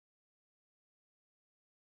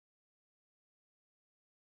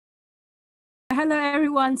hello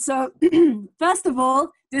everyone. So first of all,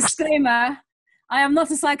 disclaimer, I am not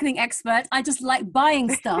a cycling expert. I just like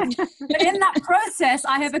buying stuff. But in that process,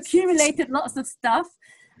 I have accumulated lots of stuff.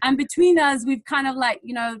 And between us, we've kind of like,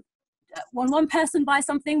 you know, when one person buys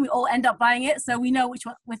something, we all end up buying it. So we know which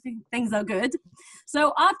things are good.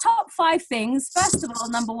 So our top 5 things, first of all,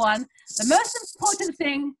 number 1, the most important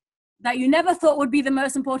thing that you never thought would be the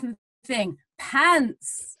most important thing,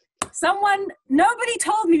 pants. Nobody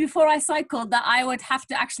told me before I cycled that I would have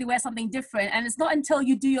to actually wear something different. And it's not until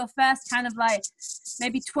you do your first kind of like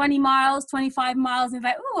maybe 20 miles, 25 miles, and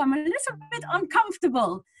like, oh, I'm a little bit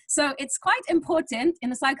uncomfortable. So it's quite important in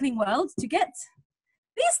the cycling world to get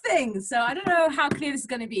these things. So I don't know how clear this is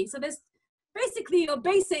going to be. So there's basically your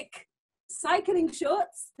basic cycling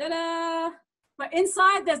shorts. Ta-da! But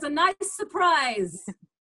inside there's a nice surprise.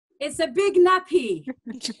 It's a big nappy,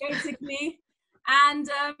 basically. And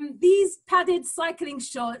these padded cycling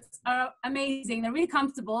shorts are amazing. They're really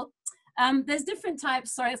comfortable. There's different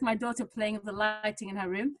types. Sorry, it's my daughter playing with the lighting in her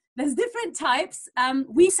room. There's different types.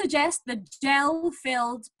 We suggest the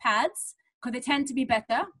gel-filled pads because they tend to be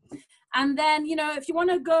better. And then, you know, if you want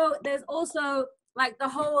to go, there's also like the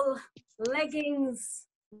whole leggings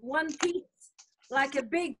one piece, like a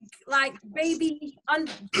big, like baby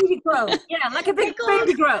grow. Yeah, like a big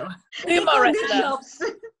baby grow.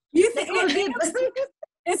 You think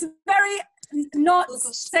it's very not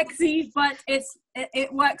sexy, but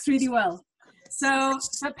it works really well. So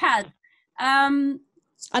a pad. And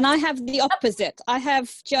I have the opposite. I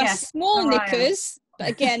have just small knickers, but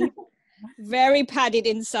again, very padded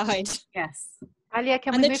inside. Yes. Alia,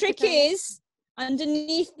 and the trick is,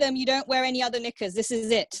 underneath them, you don't wear any other knickers. This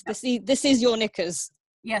is it. This is your knickers.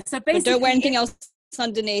 Yeah. So basically, but don't wear anything else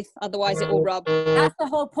underneath, otherwise it will rub. That's the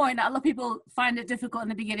whole point. A lot of people find it difficult in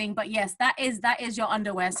the beginning, but yes, that is your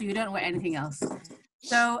underwear, so you don't wear anything else.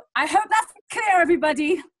 So I hope that's clear,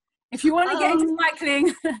 everybody. If you want to get into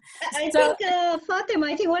cycling. I think, Fatema,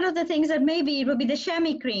 I think one of the things that maybe it would be the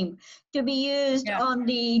chamois cream to be used on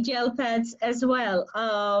the gel pads as well.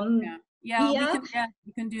 You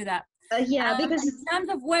can do that. Because in terms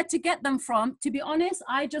of where to get them from, to be honest,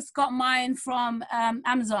 I just got mine from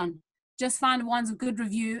Amazon. Just found one's a good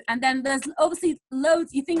review. And then there's obviously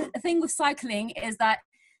loads. The thing with cycling is that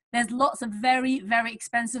there's lots of very, very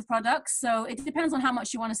expensive products. So it depends on how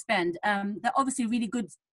much you want to spend. They're obviously really good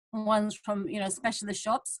ones from, you know, specialist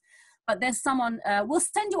shops, but there's someone, we'll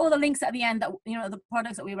send you all the links at the end that, you know, the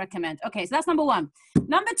products that we recommend. Okay, so that's number 1.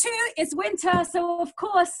 Number 2 is winter. So of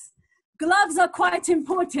course, gloves are quite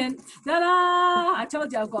important. Ta-da! I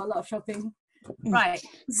told you I've got a lot of shopping. Right.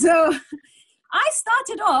 So I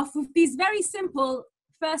started off with these very simple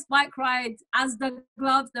first bike ride Asda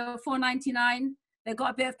gloves. They were $4.99. They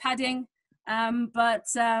got a bit of padding, but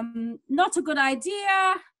not a good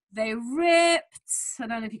idea. They ripped. I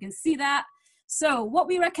don't know if you can see that. So what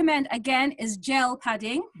we recommend again is gel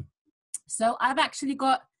padding. So I've actually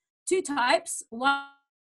got 2 types. One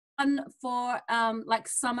for like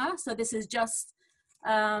summer. So this is just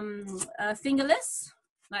fingerless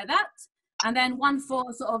like that. And then one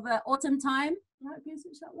for sort of autumn time. Right, can you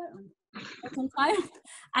switch that light on? Autumn time.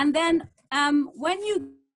 And then when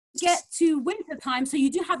you get to winter time, so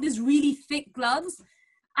you do have these really thick gloves,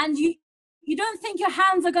 and you don't think your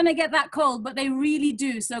hands are going to get that cold, but they really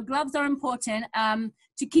do. So gloves are important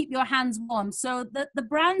to keep your hands warm. So the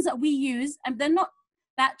brands that we use, and they're not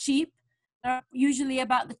that cheap. They're usually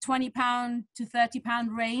about the £20 to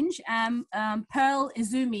 £30 range. Pearl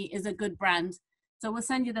Izumi is a good brand. So we'll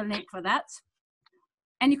send you the link for that.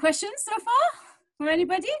 Any questions so far from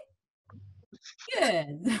anybody?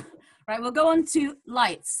 Good. Right, we'll go on to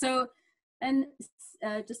lights. So, and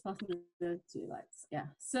just pass me the 2 lights. Yeah.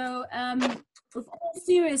 So, with all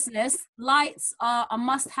seriousness, lights are a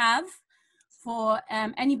must-have for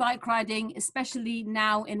any bike riding, especially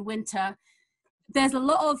now in winter. There's a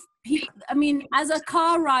lot of people, I mean, as a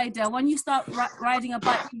car rider, when you start riding a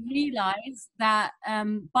bike, you realize that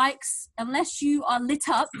bikes, unless you are lit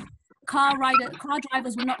up, car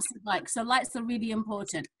drivers will not see bikes. So lights are really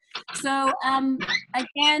important. So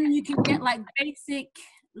again, you can get like basic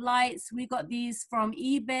lights. We got these from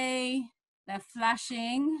eBay. They're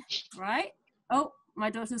flashing, right? Oh, my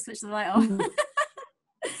daughter switched the light off.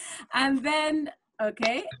 And then,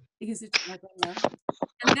 okay, you can switch the light on now.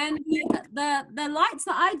 And then the lights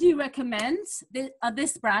that I do recommend are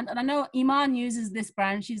this brand. And I know Iman uses this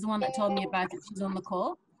brand. She's the one that told me about it. She's on the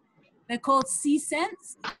call. They're called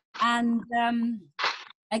C-Sense. And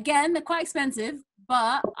again, they're quite expensive,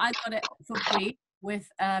 but I got it for free with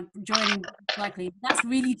joining cycling. That's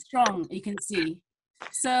really strong, you can see.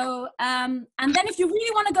 So, and then if you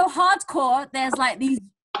really want to go hardcore, there's like these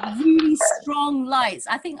really strong lights.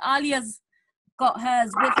 I think Alia's got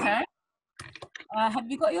hers with her. Have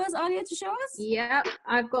you got yours, Alia, to show us? Yep,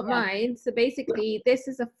 I've got mine. So basically, this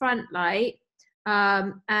is a front light.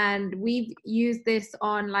 And we've used this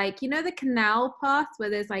on, like, you know, the canal paths where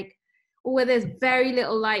there's like, or where there's very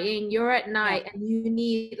little lighting, you're at night and you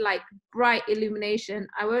need like bright illumination.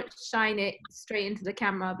 I won't shine it straight into the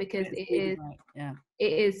camera because it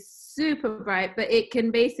is super bright, but it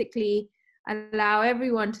can basically allow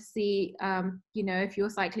everyone to see, you know, if you're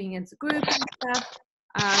cycling against a group and stuff.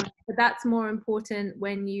 But that's more important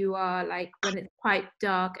when you are like, when it's quite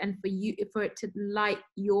dark, and for it to light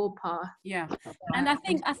your path. Yeah. And I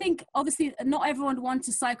think obviously not everyone wants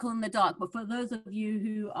to cycle in the dark, but for those of you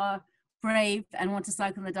who are brave and want to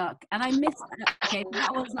cycle in the dark, and I missed, okay,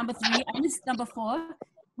 that was number 3. I missed number 4,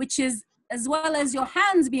 which is, as well as your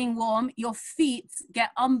hands being warm, your feet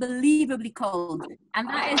get unbelievably cold. And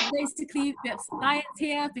that is basically the science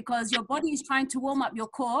here, because your body is trying to warm up your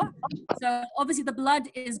core. So obviously the blood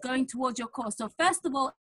is going towards your core. So first of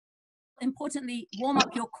all, importantly, warm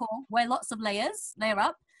up your core, wear lots of layers, layer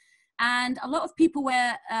up. And a lot of people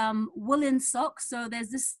wear woolen socks. So there's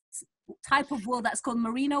this type of wool that's called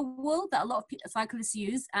merino wool that a lot of cyclists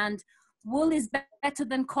use. And wool is better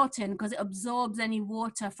than cotton because it absorbs any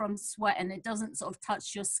water from sweat and it doesn't sort of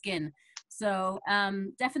touch your skin. So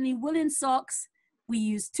definitely woolen socks. We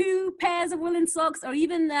use 2 pairs of woolen socks, or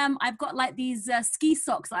even I've got like these ski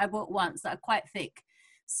socks that I bought once that are quite thick.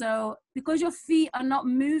 So because your feet are not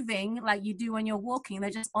moving like you do when you're walking, they're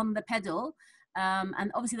just on the pedal.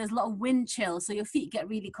 And obviously there's a lot of wind chill, so your feet get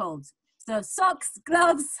really cold. So socks,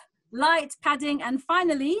 gloves, light, padding, and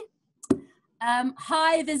finally,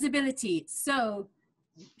 high visibility. So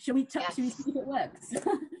should we see if it works?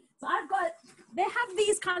 So I've got, they have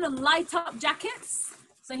these kind of light up jackets.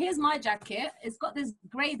 So here's my jacket. It's got this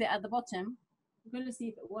gray bit at the bottom. I'm going to see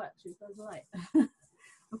if it works. We'll close the light.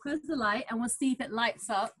 We'll close the light and we'll see if it lights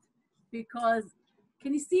up, because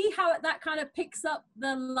can you see how that kind of picks up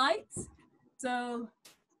the light? So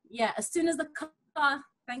yeah, as soon as the car,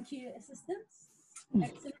 thank you, assistants.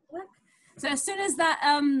 Excellent work. So as soon as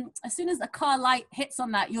the car light hits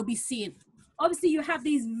on that, you'll be seen. Obviously, you have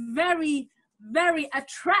these very, very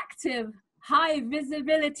attractive high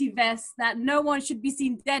visibility vests that no one should be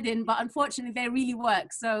seen dead in, but unfortunately, they really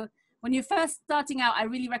work. So when you're first starting out, I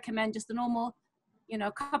really recommend just a normal, you know,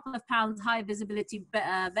 couple of pounds high visibility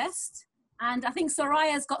vest. And I think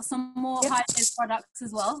Soraya's got some more high vis products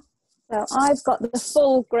as well. So I've got the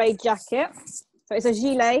full grey jacket. So it's a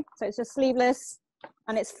gilet, so it's just sleeveless,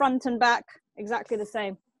 and it's front and back exactly the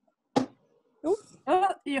same. Ooh. Oh,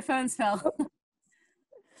 your phones fell.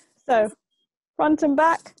 So front and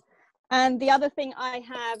back. And the other thing I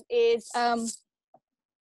have is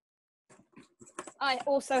I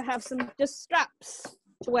also have some just straps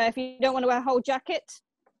to wear if you don't want to wear a whole jacket.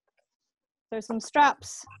 So some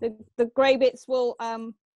straps. The grey bits will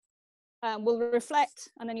reflect,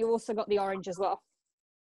 and then you've also got the orange as well.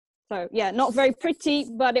 So yeah, not very pretty,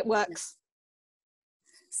 but it works.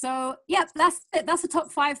 So yeah, that's it. That's the top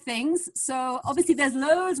 5 things. So obviously there's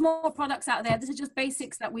loads more products out there. This is just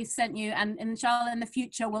basics that we've sent you, and inshallah in the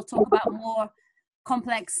future we'll talk about more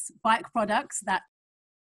complex bike products that